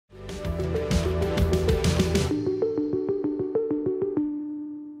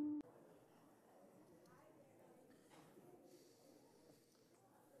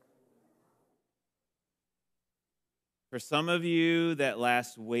For some of you, that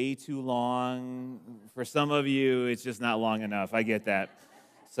lasts way too long. For some of you, it's just not long enough. I get that.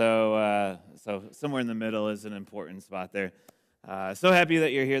 So somewhere in the middle is an important spot there. So happy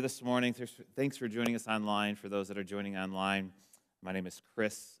that you're here this morning. Thanks for joining us online. For those that are joining online, my name is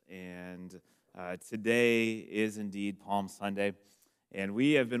Chris, and today is indeed Palm Sunday. And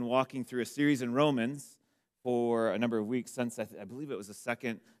we have been walking through a series in Romans for a number of weeks since I believe it was the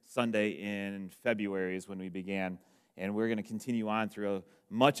second Sunday in February is when we began. And we're going to continue on through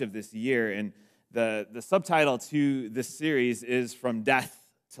much of this year. And the subtitle to this series is From Death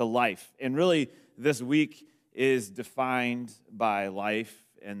to Life. And really, this week is defined by life,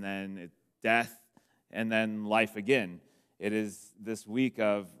 and then death, and then life again. It is this week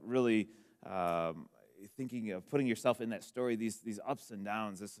of really thinking of putting yourself in that story, these ups and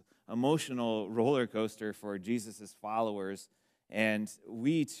downs, this emotional roller coaster for Jesus' followers. And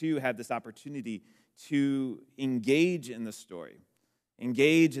we, too, have this opportunity to engage in the story,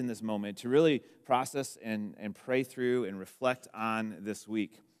 engage in this moment, to really process and pray through and reflect on this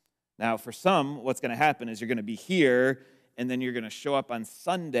week. Now, for some, what's going to happen is you're going to be here, and then you're going to show up on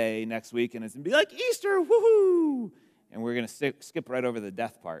Sunday next week, and it's going to be like Easter, woohoo! And we're going to skip right over the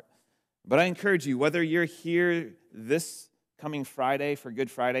death part. But I encourage you, whether you're here this coming Friday for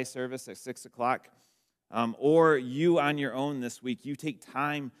Good Friday service at 6 o'clock, or you on your own this week, you take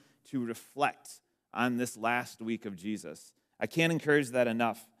time to reflect on this last week of Jesus. I can't encourage that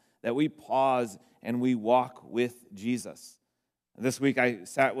enough, that we pause and we walk with Jesus. This week I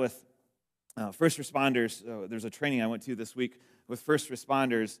sat with first responders. There's a training I went to this week with first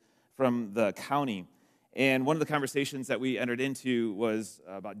responders from the county. And one of the conversations that we entered into was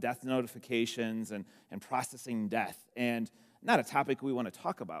about death notifications and processing death. And not a topic we want to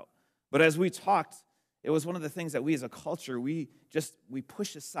talk about. But as we talked, it was one of the things that we as a culture, we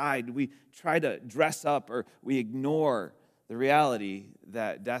push aside. We try to dress up, or we ignore the reality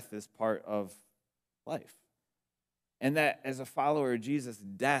that death is part of life. And that as a follower of Jesus,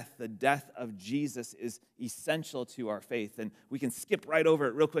 the death of Jesus is essential to our faith. And we can skip right over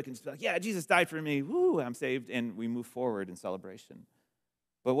it real quick and just be like, yeah, Jesus died for me. Woo, I'm saved. And we move forward in celebration.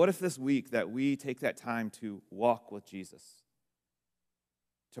 But what if this week that we take that time to walk with Jesus,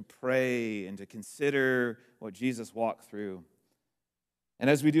 to pray and to consider what Jesus walked through? And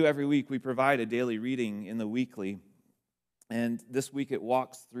as we do every week, we provide a daily reading in the weekly. And this week it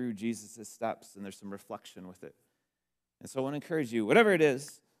walks through Jesus' steps, and there's some reflection with it. And so I want to encourage you, whatever it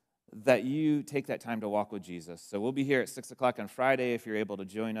is, that you take that time to walk with Jesus. So we'll be here at 6 o'clock on Friday if you're able to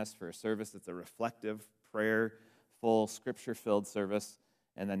join us for a service that's a reflective, prayerful, scripture-filled service.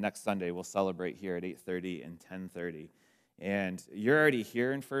 And then next Sunday we'll celebrate here at 8:30 and 10:30. And you're already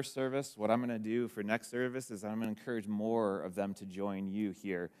here in first service. What I'm going to do for next service is I'm going to encourage more of them to join you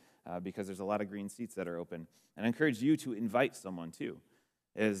here because there's a lot of green seats that are open. And I encourage you to invite someone too.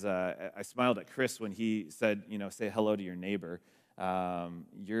 I smiled at Chris when he said, say hello to your neighbor.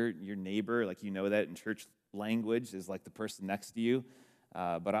 Your neighbor, like you know that in church language, is like the person next to you.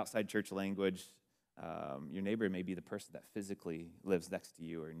 But outside church language, your neighbor may be the person that physically lives next to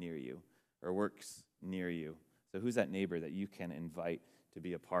you or near you or works near you. So who's that neighbor that you can invite to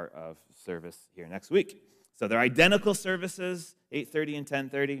be a part of service here next week? So they're identical services, 8:30 and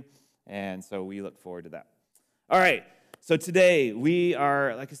 10:30, and so we look forward to that. All right. So today, we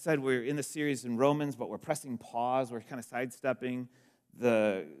are, like I said, we're in the series in Romans, but we're pressing pause. We're kind of sidestepping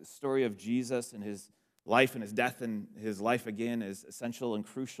the story of Jesus and his life and his death, and his life again is essential and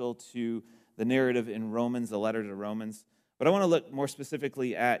crucial to the narrative in Romans, the letter to Romans. But I want to look more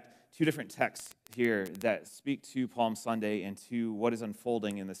specifically at two different texts here that speak to Palm Sunday and to what is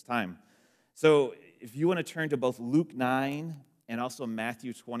unfolding in this time. So if you want to turn to both Luke 9 and also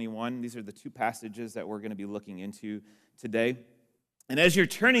Matthew 21, these are the two passages that we're going to be looking into today. And as you're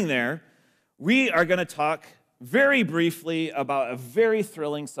turning there, we are going to talk very briefly about a very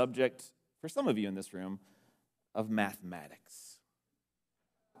thrilling subject for some of you in this room of mathematics.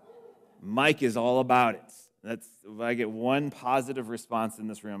 Mike is all about it. If I get one positive response in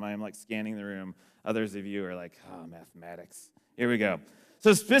this room, I am like scanning the room. Others of you are like, oh, mathematics. Here we go.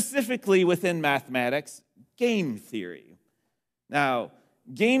 So specifically within mathematics, game theory. Now,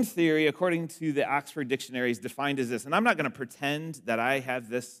 game theory, according to the Oxford Dictionary, is defined as this, and I'm not going to pretend that I have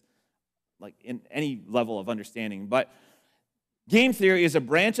this like in any level of understanding, but game theory is a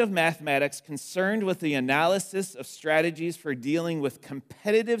branch of mathematics concerned with the analysis of strategies for dealing with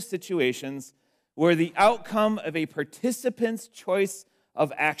competitive situations where the outcome of a participant's choice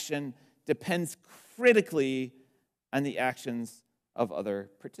of action depends critically on the actions of other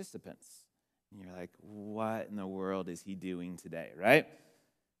participants. And you're like, what in the world is he doing today, right?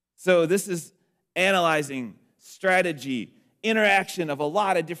 So this is analyzing strategy, interaction of a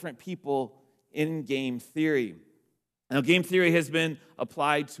lot of different people in game theory. Now, game theory has been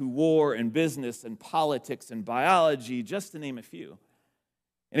applied to war and business and politics and biology, just to name a few.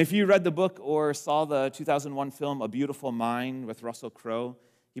 And if you read the book or saw the 2001 film A Beautiful Mind with Russell Crowe,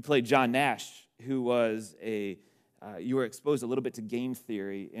 he played John Nash, who was you were exposed a little bit to game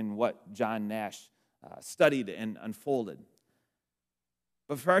theory in what John Nash studied and unfolded.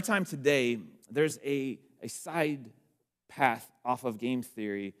 But for our time today, there's a side path off of game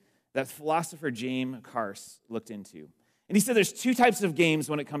theory that philosopher James Carse looked into. And he said there's two types of games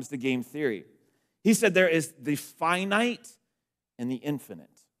when it comes to game theory. He said there is the finite and the infinite.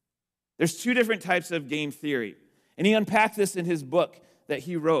 There's two different types of game theory. And he unpacked this in his book that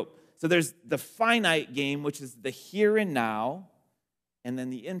he wrote. So there's the finite game, which is the here and now, and then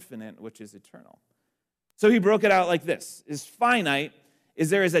the infinite, which is eternal. So he broke it out like this. Is finite is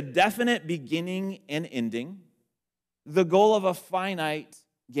there is a definite beginning and ending. The goal of a finite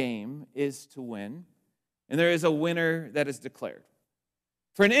game is to win, and there is a winner that is declared.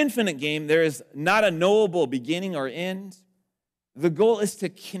 For an infinite game, there is not a knowable beginning or end. The goal is to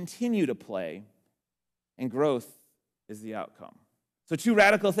continue to play, and growth is the outcome. So two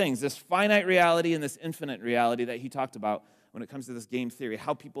radical things, this finite reality and this infinite reality that he talked about when it comes to this game theory,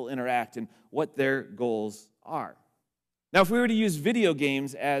 how people interact and what their goals are. Now, if we were to use video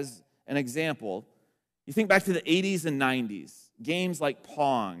games as an example, you think back to the 80s and 90s, games like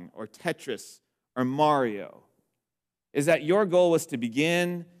Pong or Tetris or Mario, is that your goal was to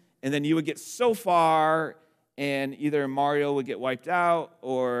begin, and then you would get so far, and either Mario would get wiped out,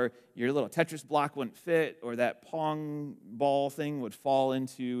 or your little Tetris block wouldn't fit, or that Pong ball thing would fall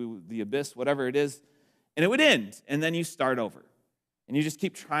into the abyss, whatever it is, and it would end, and then you start over. And you just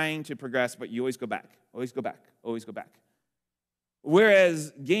keep trying to progress, but you always go back, always go back, always go back.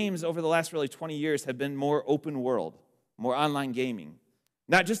 Whereas games over the last really 20 years have been more open world, more online gaming.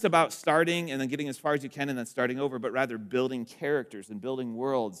 Not just about starting and then getting as far as you can and then starting over, but rather building characters and building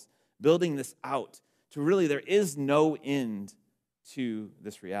worlds, building this out to really there is no end to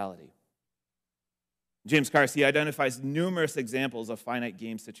this reality. James Carse, he identifies numerous examples of finite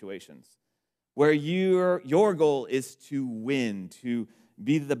game situations where your goal is to win, to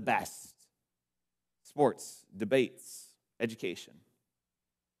be the best. Sports, debates, education.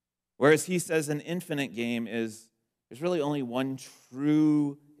 Whereas he says an infinite game is there's really only one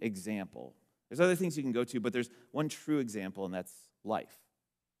true example. There's other things you can go to, but there's one true example, and that's life.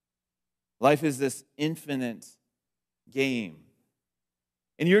 Life is this infinite game.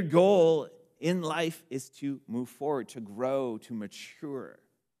 And your goal in life is to move forward, to grow, to mature.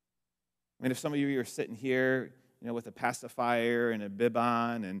 I mean, if some of you are sitting here, with a pacifier and a bib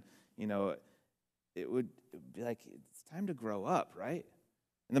on, and, it would be like, it's time to grow up, right?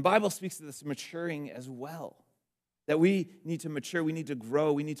 And the Bible speaks to this maturing as well. That we need to mature, we need to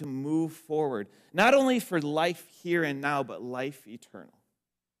grow, we need to move forward. Not only for life here and now, but life eternal.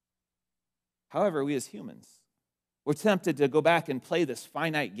 However, we as humans, we're tempted to go back and play this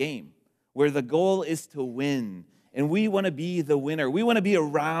finite game where the goal is to win. And we want to be the winner. We want to be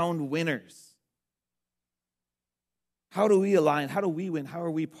around winners. How do we align? How do we win? How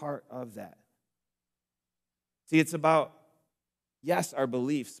are we part of that? See, it's about, yes, our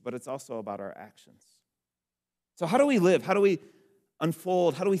beliefs, but it's also about our actions. So how do we live? How do we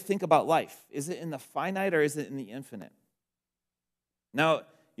unfold? How do we think about life? Is it in the finite or is it in the infinite? Now,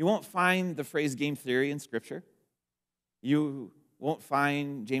 you won't find the phrase game theory in Scripture. You won't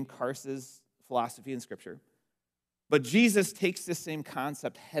find James Carse's philosophy in Scripture. But Jesus takes this same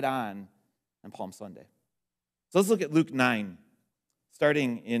concept head on Palm Sunday. So let's look at Luke 9,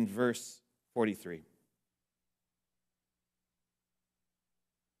 starting in verse 43. It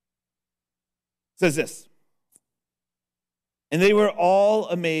says this, "And they were all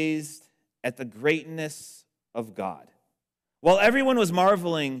amazed at the greatness of God. While everyone was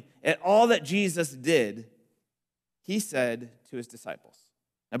marveling at all that Jesus did, he said to his disciples."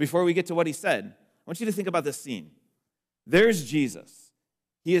 Now, before we get to what he said, I want you to think about this scene. There's Jesus.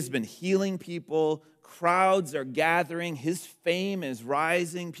 He has been healing people. Crowds are gathering. His fame is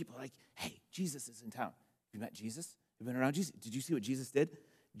rising. People are like, hey, Jesus is in town. Have you met Jesus? You've been around Jesus? Did you see what Jesus did?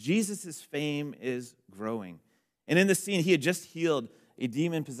 Jesus' fame is growing. And in this scene, he had just healed a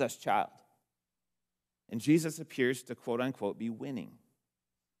demon-possessed child. And Jesus appears to, quote unquote, be winning.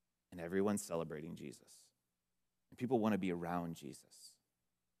 And everyone's celebrating Jesus. And people want to be around Jesus.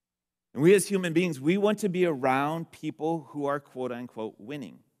 And we as human beings, we want to be around people who are, quote unquote,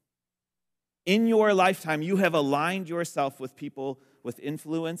 winning. In your lifetime, you have aligned yourself with people with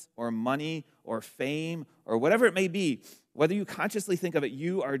influence or money or fame or whatever it may be. Whether you consciously think of it,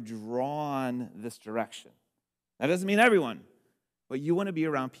 you are drawn this direction. That doesn't mean everyone, but you want to be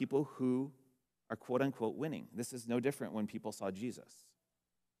around people who are quote-unquote winning. This is no different when people saw Jesus.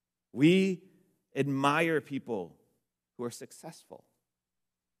 We admire people who are successful.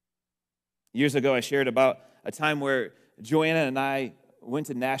 Years ago, I shared about a time where Joanna and I went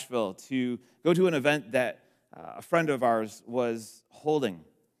to Nashville to go to an event that a friend of ours was holding.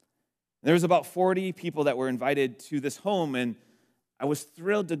 There was about 40 people that were invited to this home, and I was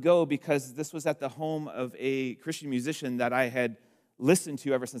thrilled to go because this was at the home of a Christian musician that I had listened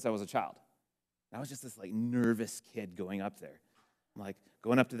to ever since I was a child. And I was just this nervous kid going up there. I'm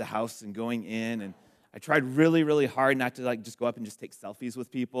going up to the house and going in, and I tried really, really hard not to just go up and just take selfies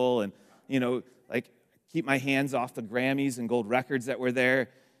with people and, keep my hands off the Grammys and gold records that were there.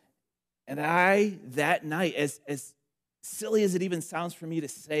 And that night, as silly as it even sounds for me to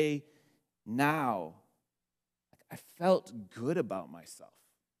say now, I felt good about myself.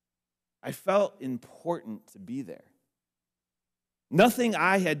 I felt important to be there. Nothing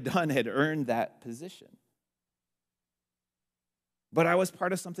I had done had earned that position. But I was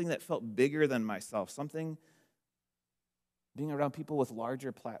part of something that felt bigger than myself, something being around people with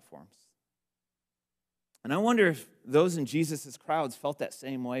larger platforms. And I wonder if those in Jesus' crowds felt that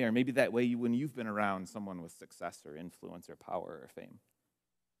same way, or maybe that way when you've been around someone with success or influence or power or fame.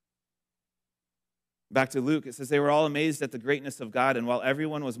 Back to Luke, it says, they were all amazed at the greatness of God, and while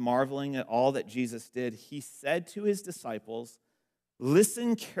everyone was marveling at all that Jesus did, he said to his disciples,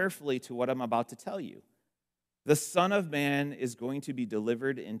 listen carefully to what I'm about to tell you. The Son of Man is going to be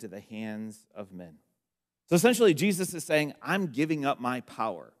delivered into the hands of men. So essentially, Jesus is saying, I'm giving up my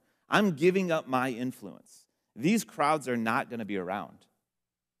power. I'm giving up my influence. These crowds are not going to be around.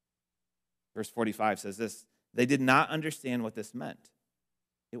 Verse 45 says this, they did not understand what this meant.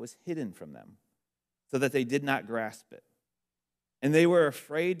 It was hidden from them, so that they did not grasp it. And they were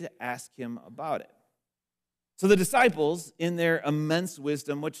afraid to ask him about it. So the disciples, in their immense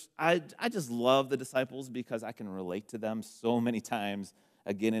wisdom, which I just love the disciples because I can relate to them so many times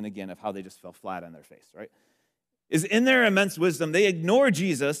again and again of how they just fell flat on their face, right? Is in their immense wisdom, they ignore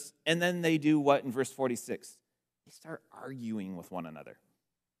Jesus, and then they do what in verse 46? They start arguing with one another.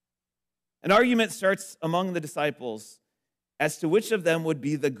 An argument starts among the disciples as to which of them would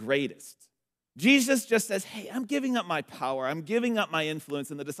be the greatest. Jesus just says, hey, I'm giving up my power. I'm giving up my influence.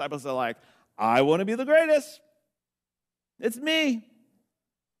 And the disciples are like, I want to be the greatest. It's me.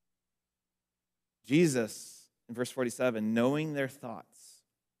 Jesus, in verse 47, knowing their thoughts,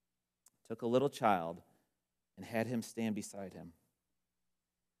 took a little child and had him stand beside him.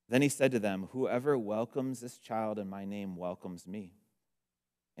 Then he said to them, whoever welcomes this child in my name welcomes me.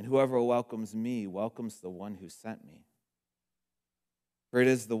 And whoever welcomes me welcomes the one who sent me. For it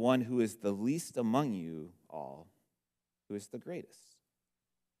is the one who is the least among you all who is the greatest.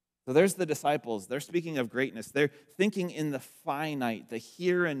 So there's the disciples. They're speaking of greatness. They're thinking in the finite, the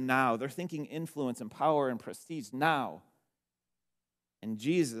here and now. They're thinking influence and power and prestige now. And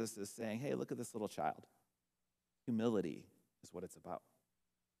Jesus is saying, hey, look at this little child. Humility is what it's about.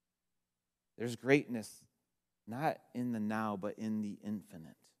 There's greatness not in the now, but in the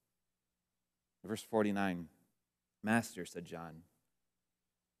infinite. Verse 49, Master, said John,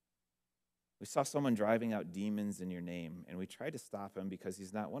 we saw someone driving out demons in your name, and we tried to stop him because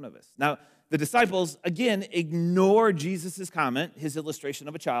he's not one of us. Now, the disciples, again, ignore Jesus' comment, his illustration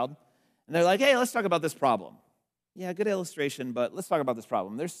of a child, and they're like, hey, let's talk about this problem. Yeah, good illustration, but let's talk about this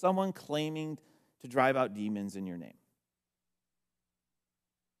problem. There's someone claiming to drive out demons in your name.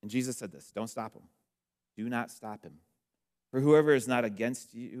 And Jesus said this, don't stop him. Do not stop him. For whoever is not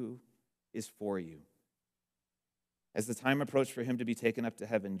against you is for you. As the time approached for him to be taken up to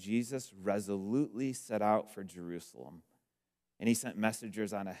heaven, Jesus resolutely set out for Jerusalem, and he sent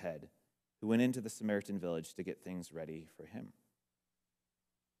messengers on ahead who went into the Samaritan village to get things ready for him.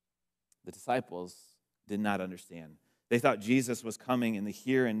 The disciples did not understand. They thought Jesus was coming in the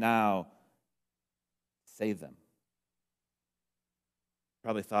here and now to save them.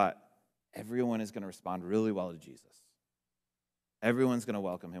 Probably thought everyone is going to respond really well to Jesus. Everyone's going to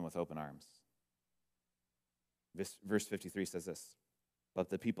welcome him with open arms. Verse 53 says this, but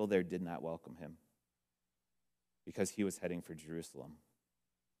the people there did not welcome him because he was heading for Jerusalem.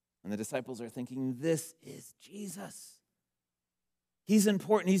 And the disciples are thinking, this is Jesus. He's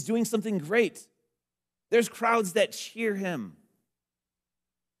important. He's doing something great. There's crowds that cheer him.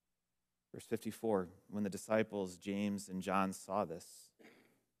 Verse 54, when the disciples, James and John, saw this,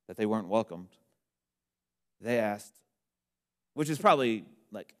 that they weren't welcomed, they asked, which is probably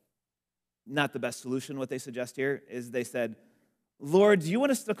not the best solution, what they suggest here, is they said, Lord, do you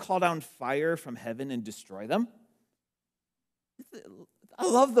want us to call down fire from heaven and destroy them? I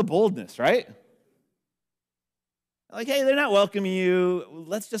love the boldness, right? Like, hey, they're not welcoming you.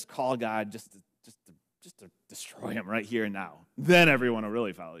 Let's just call God just to destroy them right here and now. Then everyone will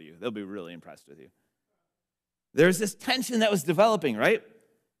really follow you. They'll be really impressed with you. There's this tension that was developing, right?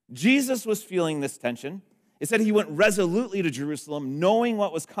 Jesus was feeling this tension. It said he went resolutely to Jerusalem, knowing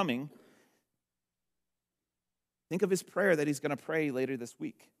what was coming. Think of his prayer that he's going to pray later this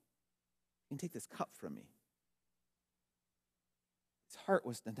week. You can take this cup from me. His heart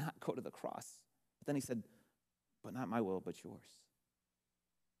was to not go to the cross. But then he said, but not my will, but yours.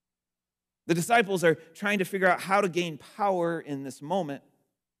 The disciples are trying to figure out how to gain power in this moment.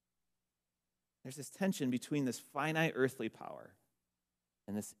 There's this tension between this finite earthly power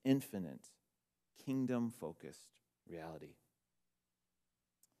and this infinite, kingdom-focused reality.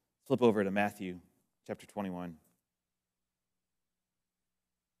 Flip over to Matthew chapter 21.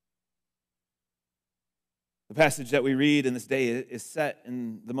 The passage that we read in this day is set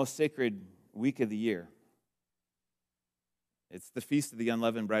in the most sacred week of the year. It's the Feast of the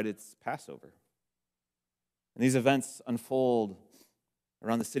Unleavened Bread. It's Passover. And these events unfold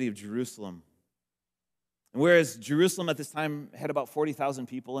around the city of Jerusalem. And whereas Jerusalem at this time had about 40,000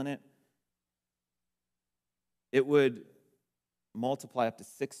 people in it, it would multiply up to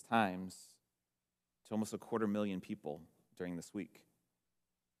 6 times to almost 250,000 people during this week.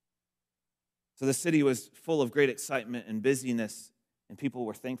 So the city was full of great excitement and busyness, and people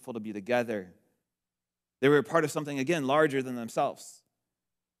were thankful to be together. They were a part of something, again, larger than themselves.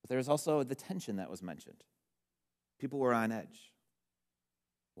 But there was also the tension that was mentioned. People were on edge.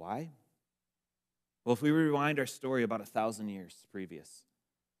 Why? Well, if we rewind our story about 1,000 years previous,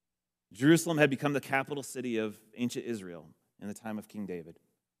 Jerusalem had become the capital city of ancient Israel in the time of King David.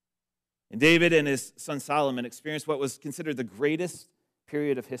 And David and his son Solomon experienced what was considered the greatest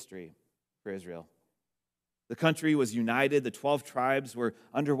period of history for Israel. The country was united. The 12 tribes were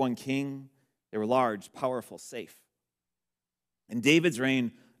under one king. They were large, powerful, safe. And David's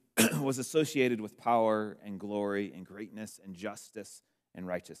reign was associated with power and glory and greatness and justice and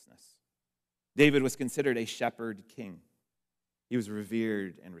righteousness. David was considered a shepherd king. He was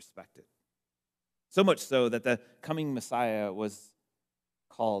revered and respected. So much so that the coming Messiah was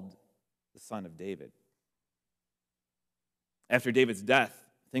called the Son of David. After David's death,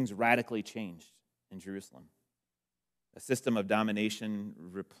 things radically changed in Jerusalem. A system of domination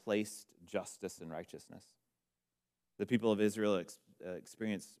replaced justice and righteousness. The people of Israel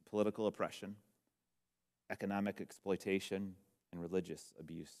experienced political oppression, economic exploitation, and religious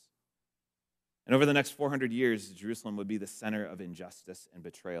abuse. And over the next 400 years, Jerusalem would be the center of injustice and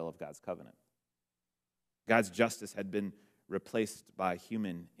betrayal of God's covenant. God's justice had been replaced by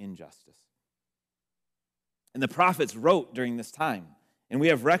human injustice. And the prophets wrote during this time, and we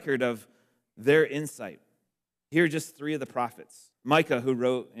have record of their insight. Here are just 3 of the prophets. Micah, who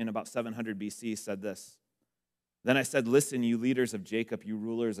wrote in about 700 BC, said this: "Then I said, listen, you leaders of Jacob, you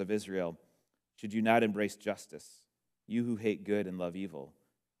rulers of Israel, should you not embrace justice, you who hate good and love evil,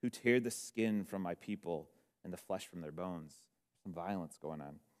 who tear the skin from my people and the flesh from their bones?" Some violence going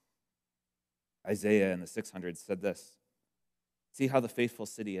on. Isaiah in the 600s said this: "See how the faithful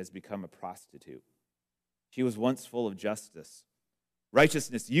city has become a prostitute. She was once full of justice.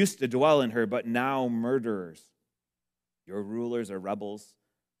 Righteousness used to dwell in her, but now murderers. Your rulers are rebels,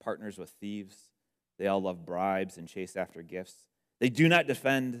 partners with thieves. They all love bribes and chase after gifts. They do not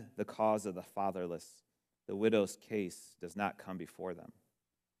defend the cause of the fatherless. The widow's case does not come before them."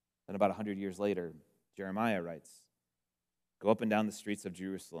 Then about 100 years later, Jeremiah writes, "Go up and down the streets of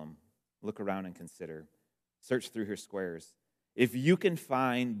Jerusalem, look around and consider, search through her squares. If you can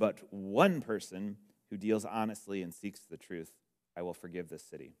find but one person who deals honestly and seeks the truth, I will forgive this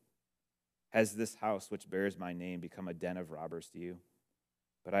city. Has this house which bears my name become a den of robbers to you?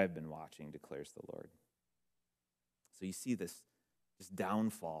 But I have been watching, declares the Lord." So you see this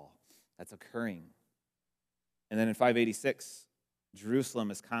downfall that's occurring. And then in 586, Jerusalem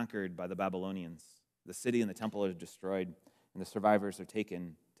is conquered by the Babylonians. The city and the temple are destroyed, and the survivors are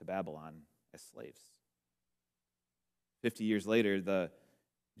taken to Babylon as slaves. 50 years later, the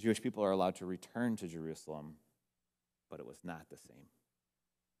Jewish people are allowed to return to Jerusalem, but it was not the same.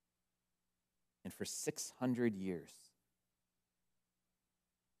 And for 600 years,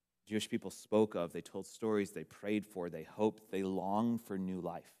 Jewish people spoke of, they told stories, they prayed for, they hoped, they longed for new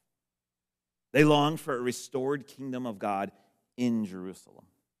life. They longed for a restored kingdom of God in Jerusalem.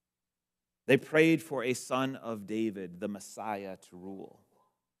 They prayed for a son of David, the Messiah, to rule.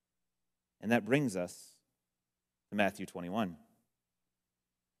 And that brings us to Matthew 21.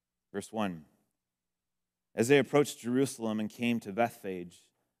 Verse 1. As they approached Jerusalem and came to Bethphage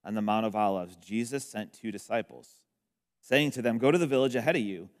on the Mount of Olives, Jesus sent 2 disciples, saying to them, "Go to the village ahead of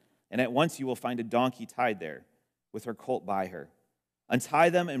you, and at once you will find a donkey tied there, with her colt by her. Untie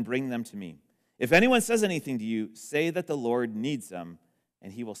them and bring them to me. If anyone says anything to you, say that the Lord needs them,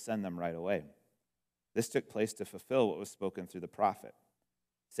 and he will send them right away." This took place to fulfill what was spoken through the prophet.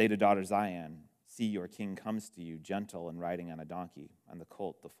 "Say to daughter Zion, see, your king comes to you, gentle and riding on a donkey, on the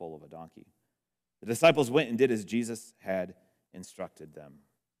colt, the foal of a donkey." The disciples went and did as Jesus had instructed them.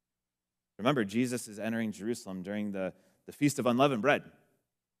 Remember, Jesus is entering Jerusalem during the Feast of Unleavened Bread.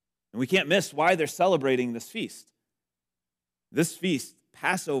 And we can't miss why they're celebrating this feast. This feast,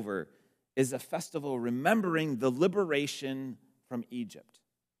 Passover, is a festival remembering the liberation from Egypt.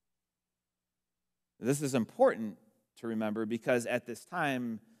 This is important to remember because at this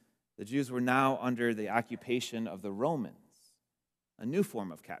time, the Jews were now under the occupation of the Romans, a new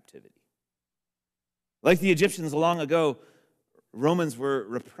form of captivity. Like the Egyptians long ago, Romans were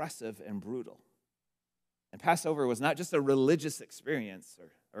repressive and brutal. And Passover was not just a religious experience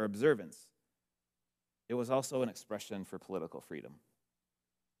or observance. It was also an expression for political freedom.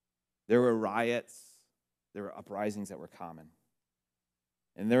 There were riots, there were uprisings that were common.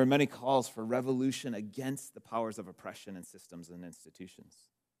 And there were many calls for revolution against the powers of oppression and systems and institutions.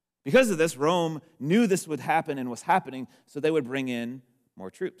 Because of this, Rome knew this would happen and was happening, so they would bring in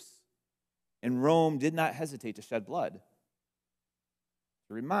more troops. And Rome did not hesitate to shed blood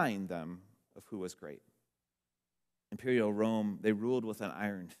to remind them of who was great. Imperial Rome, they ruled with an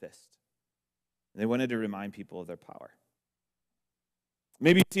iron fist. They wanted to remind people of their power.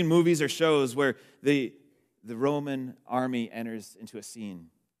 Maybe you've seen movies or shows where the Roman army enters into a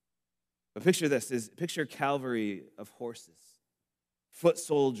scene. But picture this, picture cavalry of horses, foot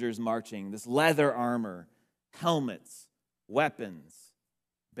soldiers marching, this leather armor, helmets, weapons,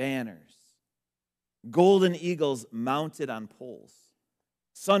 banners, golden eagles mounted on poles,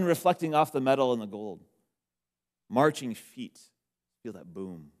 sun reflecting off the metal and the gold, marching feet, feel that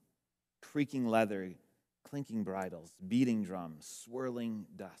boom, creaking leather, clinking bridles, beating drums, swirling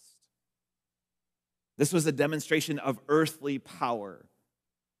dust. This was a demonstration of earthly power.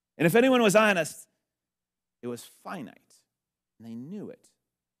 And if anyone was honest, it was finite. And they knew it,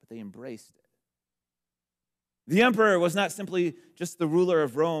 but they embraced it. The emperor was not simply just the ruler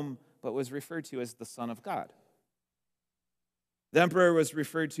of Rome, but was referred to as the Son of God. The emperor was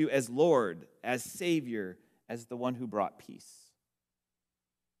referred to as Lord, as Savior, as the one who brought peace.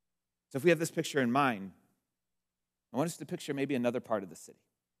 So if we have this picture in mind, I want us to picture maybe another part of the city.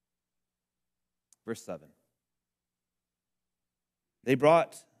 Verse 7. They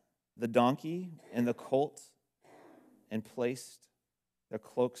brought the donkey and the colt and placed their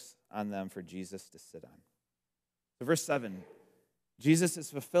cloaks on them for Jesus to sit on. So verse 7, Jesus is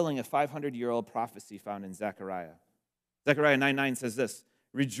fulfilling a 500-year-old prophecy found in Zechariah. Zechariah 9:9 says this,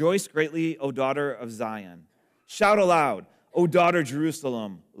 "Rejoice greatly, O daughter of Zion. Shout aloud, O daughter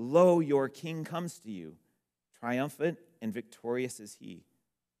Jerusalem. Lo, your king comes to you. Triumphant and victorious is he,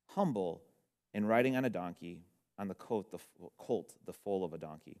 humble and riding on a donkey, on the colt, the foal of a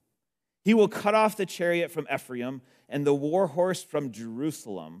donkey. He will cut off the chariot from Ephraim and the war horse from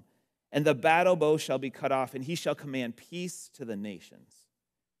Jerusalem, and the battle bow shall be cut off, and he shall command peace to the nations.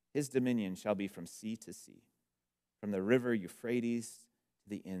 His dominion shall be from sea to sea, from the river Euphrates to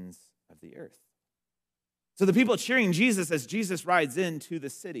the ends of the earth." So the people cheering Jesus as Jesus rides into the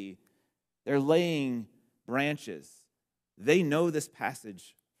city, they're laying branches. They know this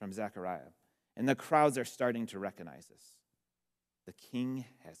passage from Zechariah, and the crowds are starting to recognize this. The king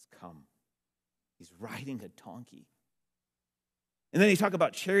has come. He's riding a donkey. And then you talk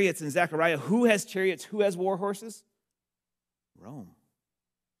about chariots in Zechariah. Who has chariots? Who has war horses? Rome.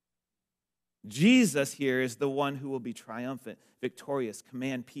 Jesus here is the one who will be triumphant, victorious,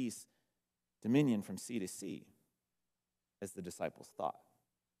 command peace, dominion from sea to sea, as the disciples thought.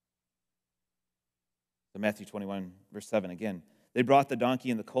 So Matthew 21, verse 7 again. They brought the donkey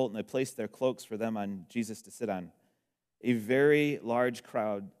and the colt, and they placed their cloaks for them on Jesus to sit on. A very large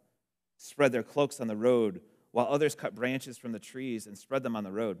crowd spread their cloaks on the road, while others cut branches from the trees and spread them on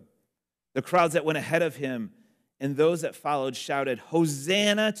the road. The crowds that went ahead of him and those that followed shouted,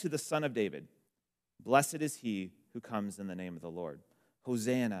 "Hosanna to the Son of David. Blessed is he who comes in the name of the Lord.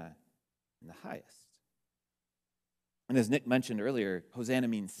 Hosanna in the highest." And as Nick mentioned earlier, Hosanna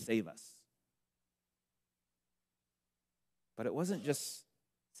means save us. But it wasn't just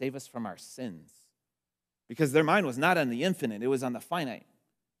save us from our sins, because their mind was not on the infinite, it was on the finite.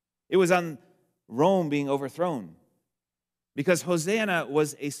 It was on Rome being overthrown, because Hosanna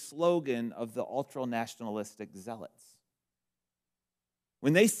was a slogan of the ultra-nationalistic zealots.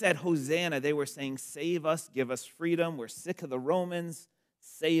 When they said Hosanna, they were saying, save us, give us freedom, we're sick of the Romans,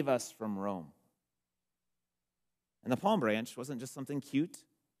 save us from Rome. And the palm branch wasn't just something cute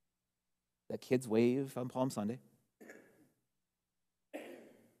that kids wave on Palm Sunday.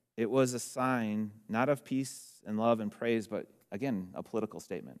 It was a sign not of peace and love and praise, but again, a political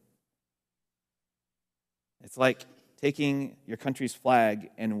statement. It's like taking your country's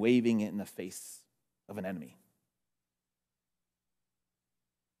flag and waving it in the face of an enemy.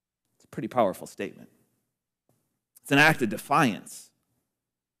 It's a pretty powerful statement. It's an act of defiance.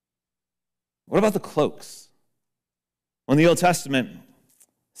 What about the cloaks? Well, in the Old Testament,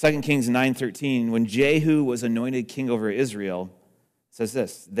 2 Kings 9:13, when Jehu was anointed king over Israel, it says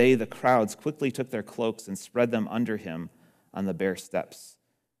this: they, the crowds, quickly took their cloaks and spread them under him on the bare steps.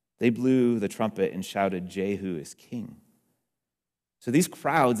 They blew the trumpet and shouted, "Jehu is king." So these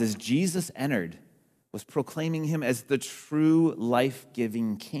crowds, as Jesus entered, was proclaiming him as the true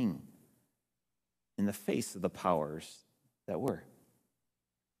life-giving king in the face of the powers that were.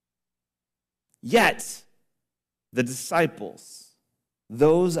 Yet, the disciples,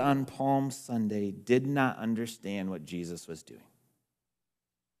 those on Palm Sunday, did not understand what Jesus was doing.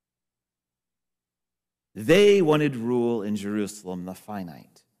 They wanted rule in Jerusalem, the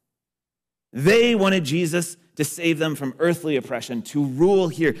Finite. They wanted Jesus to save them from earthly oppression, to rule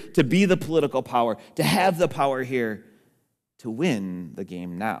here, to be the political power, to have the power here, to win the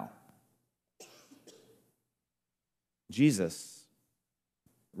game now. Jesus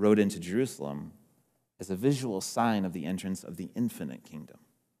rode into Jerusalem as a visual sign of the entrance of the infinite kingdom,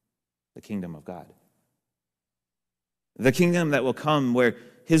 the kingdom of God. The kingdom that will come where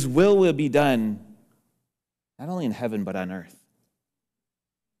his will be done, not only in heaven, but on earth.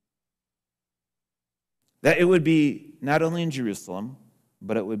 That it would be not only in Jerusalem,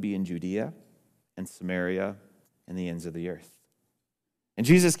 but it would be in Judea and Samaria and the ends of the earth. And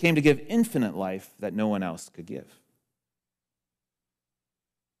Jesus came to give infinite life that no one else could give.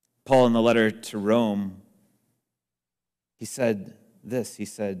 Paul, in the letter to Rome, he said this, he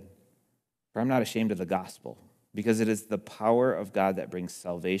said, "For I'm not ashamed of the gospel, because it is the power of God that brings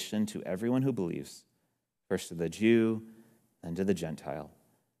salvation to everyone who believes, first to the Jew, then to the Gentile.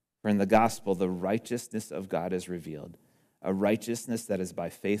 For in the gospel, the righteousness of God is revealed, a righteousness that is by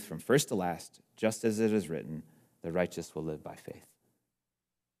faith from first to last, just as it is written, the righteous will live by faith."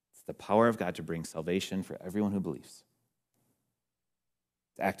 It's the power of God to bring salvation for everyone who believes.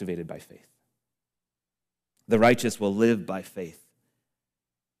 It's activated by faith. The righteous will live by faith.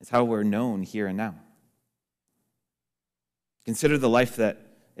 It's how we're known here and now. Consider the life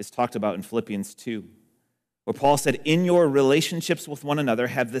that is talked about in Philippians 2. Where Paul said, in your relationships with one another,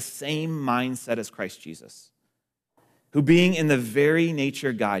 have the same mindset as Christ Jesus, who being in the very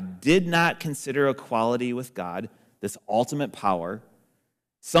nature God, did not consider equality with God, this ultimate power,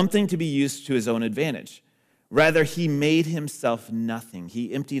 something to be used to his own advantage. Rather, he made himself nothing.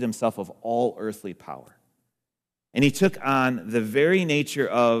 He emptied himself of all earthly power. And he took on the very nature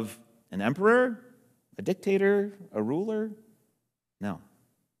of an emperor, a dictator, a ruler. No,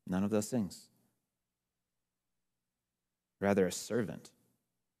 none of those things. Rather a servant,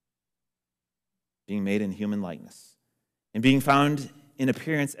 being made in human likeness. And being found in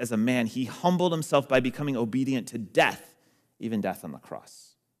appearance as a man, he humbled himself by becoming obedient to death, even death on the cross.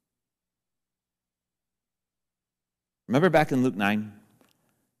 Remember back in Luke 9,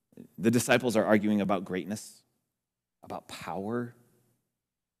 the disciples are arguing about greatness, about power,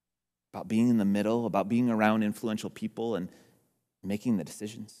 about being in the middle, about being around influential people and making the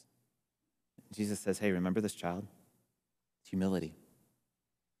decisions. Jesus says, hey, remember this child? It's humility.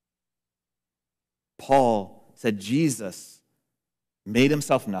 Paul said Jesus made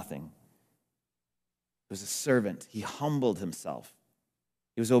himself nothing. He was a servant. He humbled himself.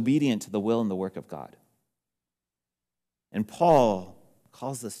 He was obedient to the will and the work of God. And Paul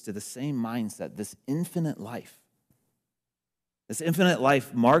calls us to the same mindset, this infinite life. This infinite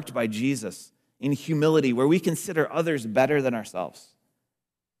life marked by Jesus in humility, where we consider others better than ourselves.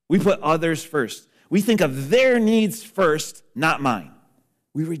 We put others first. We think of their needs first, not mine.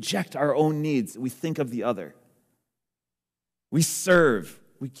 We reject our own needs. We think of the other. We serve.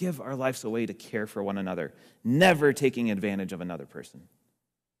 We give our lives away to care for one another, never taking advantage of another person.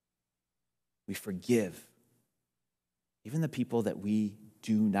 We forgive, even the people that we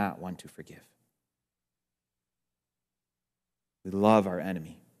do not want to forgive. We love our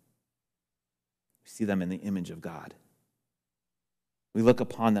enemy. We see them in the image of God. We look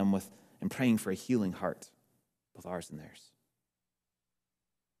upon them and praying for a healing heart, both ours and theirs.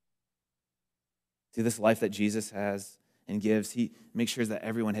 See, this life that Jesus has and gives, he makes sure that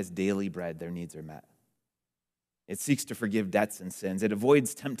everyone has daily bread, their needs are met. It seeks to forgive debts and sins. It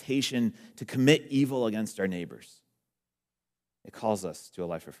avoids temptation to commit evil against our neighbors. It calls us to a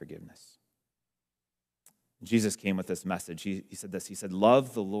life of forgiveness. Jesus came with this message. He said this. He said,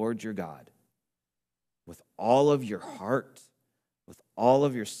 love the Lord your God with all of your heart, with all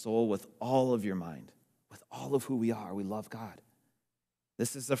of your soul, with all of your mind, with all of who we are. We love God.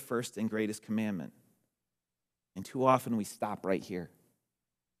 This is the first and greatest commandment. And too often we stop right here.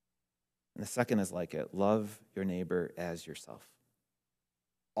 And the second is like it. Love your neighbor as yourself.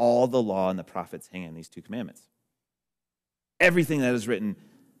 All the law and the prophets hang on these two commandments. Everything that is written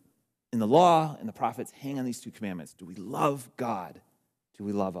in the law and the prophets hang on these two commandments. Do we love God? Do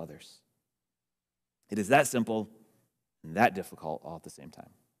we love others? It is that simple and that difficult all at the same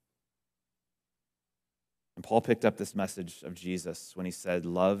time. And Paul picked up this message of Jesus when he said,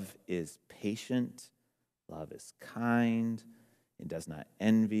 love is patient, love is kind, it does not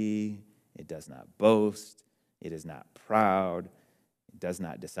envy, it does not boast, it is not proud, it does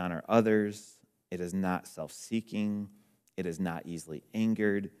not dishonor others, it is not self-seeking, it is not easily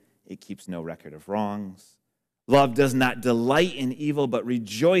angered, it keeps no record of wrongs. Love does not delight in evil, but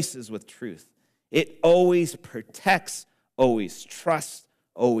rejoices with truth. It always protects, always trusts,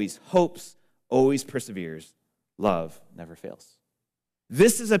 always hopes, always perseveres. Love never fails.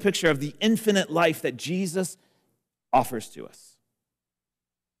 This is a picture of the infinite life that Jesus offers to us.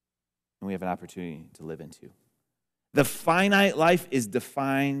 And we have an opportunity to live into. The finite life is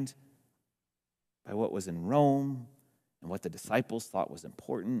defined by what was in Rome and what the disciples thought was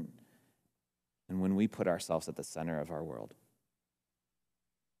important, and when we put ourselves at the center of our world.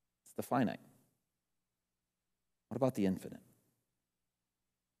 It's the finite. What about the infinite?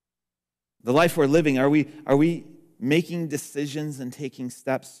 The life we're living, are we making decisions and taking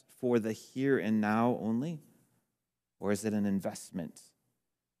steps for the here and now only? Or is it an investment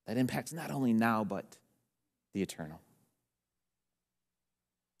that impacts not only now, but the eternal?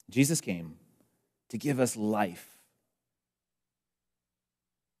 Jesus came to give us life.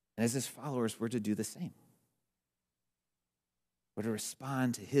 And as his followers, we're to do the same. We're to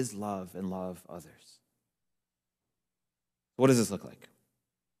respond to his love and love others. What does this look like?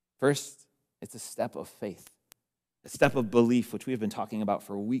 First, it's a step of faith, a step of belief, which we have been talking about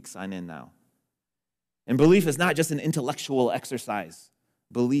for weeks on end now. And belief is not just an intellectual exercise.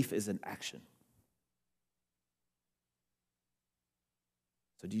 Belief is an action.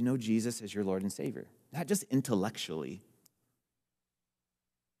 So do you know Jesus as your Lord and Savior? Not just intellectually.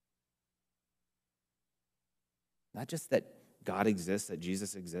 Not just that God exists, that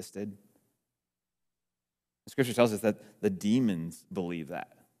Jesus existed. The scripture tells us that the demons believe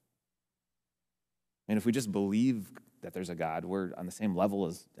that. And if we just believe that there's a God, we're on the same level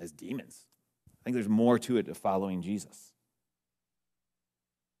as demons. I think there's more to it of following Jesus.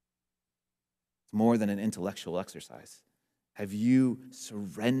 It's more than an intellectual exercise. Have you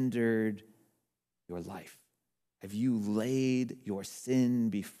surrendered your life? Have you laid your sin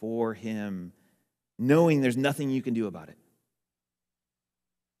before him, knowing there's nothing you can do about it,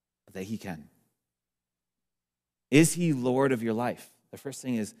 but that he can? Is he Lord of your life? The first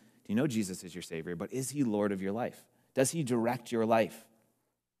thing is, do you know Jesus is your Savior, but is he Lord of your life? Does he direct your life,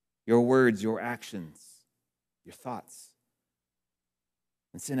 your words, your actions, your thoughts?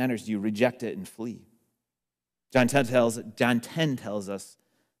 When sin enters, do you reject it and flee? John 10 tells us,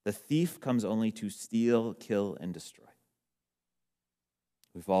 the thief comes only to steal, kill, and destroy.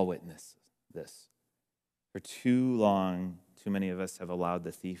 We've all witnessed this. For too long, too many of us have allowed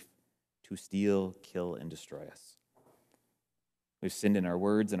the thief to steal, kill, and destroy us. We've sinned in our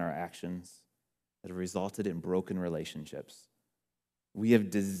words and our actions that have resulted in broken relationships. We have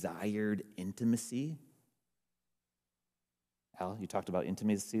desired intimacy. Al, you talked about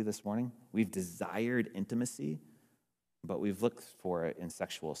intimacy this morning. We've desired intimacy, but we've looked for it in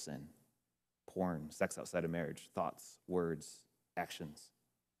sexual sin, porn, sex outside of marriage, thoughts, words, actions.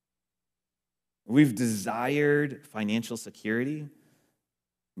 We've desired financial security,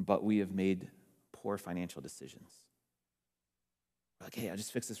 but we have made poor financial decisions. Like, hey, I'll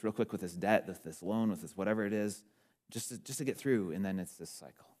just fix this real quick with this debt, with this loan, with this whatever it is, just to get through, and then it's this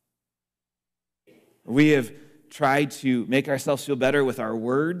cycle. We have tried to make ourselves feel better with our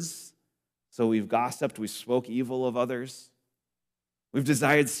words, so we've gossiped, we spoke evil of others. We've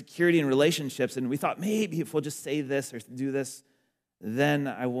desired security in relationships, and we thought maybe if we'll just say this or do this, then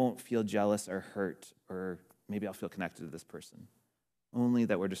I won't feel jealous or hurt, or maybe I'll feel connected to this person. Only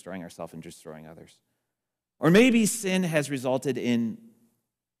that we're destroying ourselves and destroying others. Or maybe sin has resulted in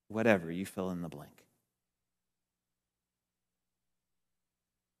whatever, you fill in the blank.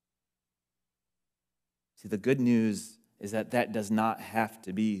 See, the good news is that does not have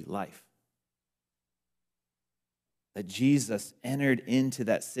to be life. That Jesus entered into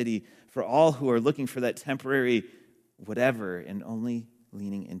that city for all who are looking for that temporary whatever and only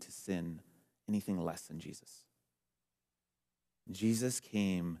leaning into sin, anything less than Jesus. Jesus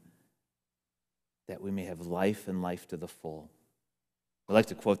came that we may have life and life to the full. We like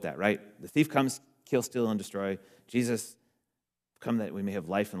to quote that, right? The thief comes, kill, steal, and destroy. Jesus come that we may have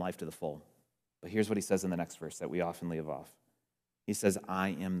life and life to the full. But here's what he says in the next verse that we often leave off. He says,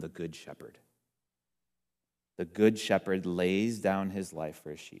 I am the good shepherd. The good shepherd lays down his life for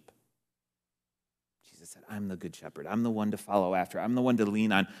his sheep. Jesus said, I'm the good shepherd. I'm the one to follow after. I'm the one to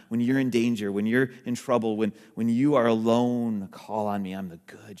lean on. When you're in danger, when you're in trouble, when you are alone, call on me. I'm the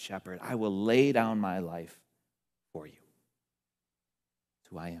good shepherd. I will lay down my life for you. It's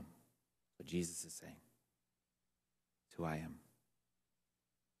who I am. What Jesus is saying. It's who I am.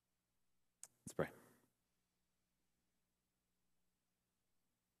 Let's pray.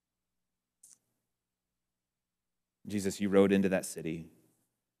 Jesus, you rode into that city.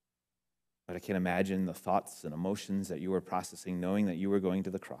 But I can't imagine the thoughts and emotions that you were processing, knowing that you were going to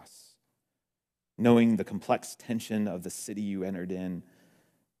the cross, knowing the complex tension of the city you entered in,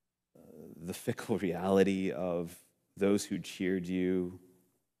 the fickle reality of those who cheered you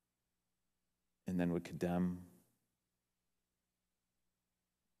and then would condemn,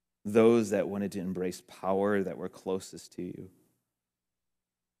 those that wanted to embrace power that were closest to you.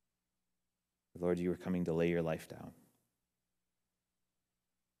 Lord, you were coming to lay your life down.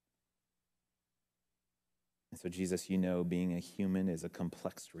 And so, Jesus, you know being a human is a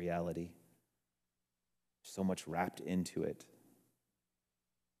complex reality. So much wrapped into it.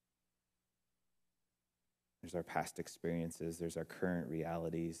 There's our past experiences. There's our current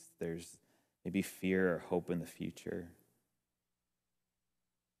realities. There's maybe fear or hope in the future.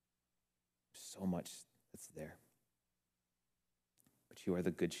 There's so much that's there. But you are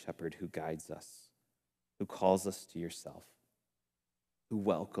the good shepherd who guides us, who calls us to yourself, who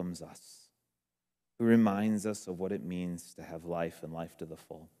welcomes us, who reminds us of what it means to have life and life to the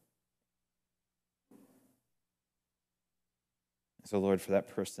full. So, Lord, for that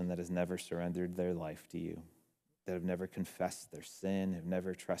person that has never surrendered their life to you, that have never confessed their sin, have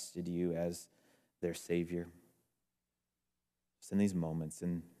never trusted you as their Savior, just in these moments,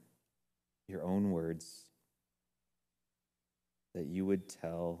 in your own words, that you would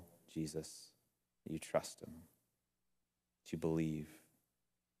tell Jesus that you trust him, that you believe,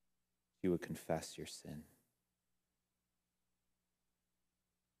 you would confess your sin.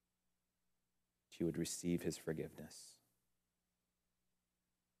 That you would receive his forgiveness.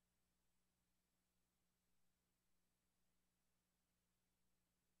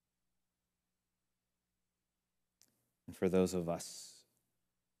 And for those of us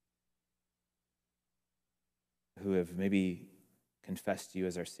who have maybe confessed you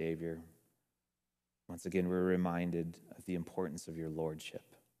as our Savior, once again, we're reminded of the importance of your lordship.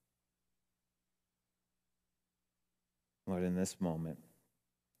 Lord, in this moment,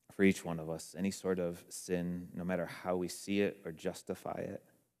 for each one of us, any sort of sin, no matter how we see it or justify it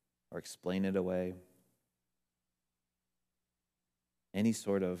or explain it away, any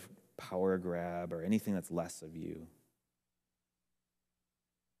sort of power grab or anything that's less of you,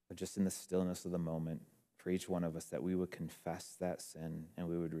 but just in the stillness of the moment, for each one of us, that we would confess that sin and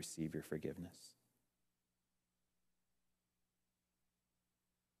we would receive your forgiveness.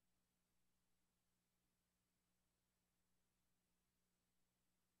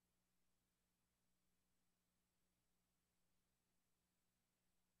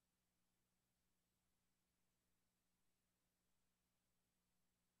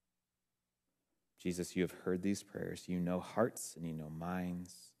 Jesus, you have heard these prayers. You know hearts and you know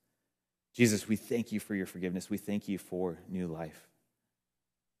minds. Jesus, we thank you for your forgiveness. We thank you for new life.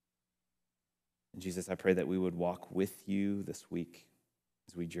 And Jesus, I pray that we would walk with you this week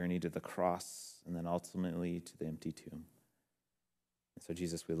as we journey to the cross and then ultimately to the empty tomb. And so,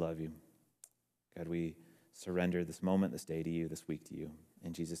 Jesus, we love you. God, we surrender this moment, this day to you, this week to you.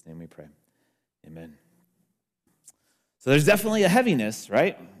 In Jesus' name we pray. Amen. So there's definitely a heaviness,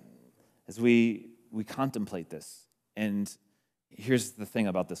 right? As we contemplate this. And here's the thing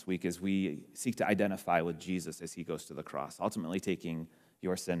about this week is we seek to identify with Jesus as he goes to the cross, ultimately taking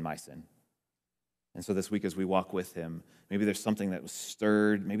your sin, my sin. And so this week as we walk with him, maybe there's something that was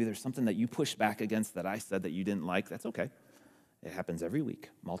stirred, maybe there's something that you pushed back against that I said that you didn't like. That's okay. It happens every week,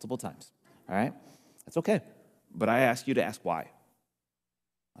 multiple times. All right? That's okay. But I ask you to ask why.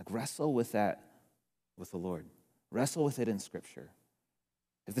 Like wrestle with that with the Lord. Wrestle with it in Scripture.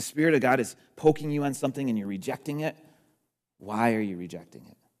 If the Spirit of God is poking you on something and you're rejecting it, why are you rejecting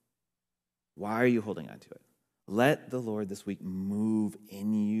it? Why are you holding on to it? Let the Lord this week move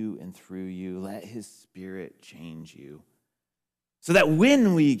in you and through you. Let his Spirit change you. So that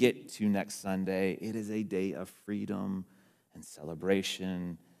when we get to next Sunday, it is a day of freedom and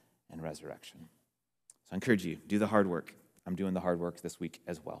celebration and resurrection. So I encourage you, do the hard work. I'm doing the hard work this week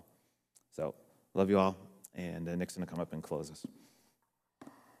as well. So love you all, and Nick's going to come up and close us.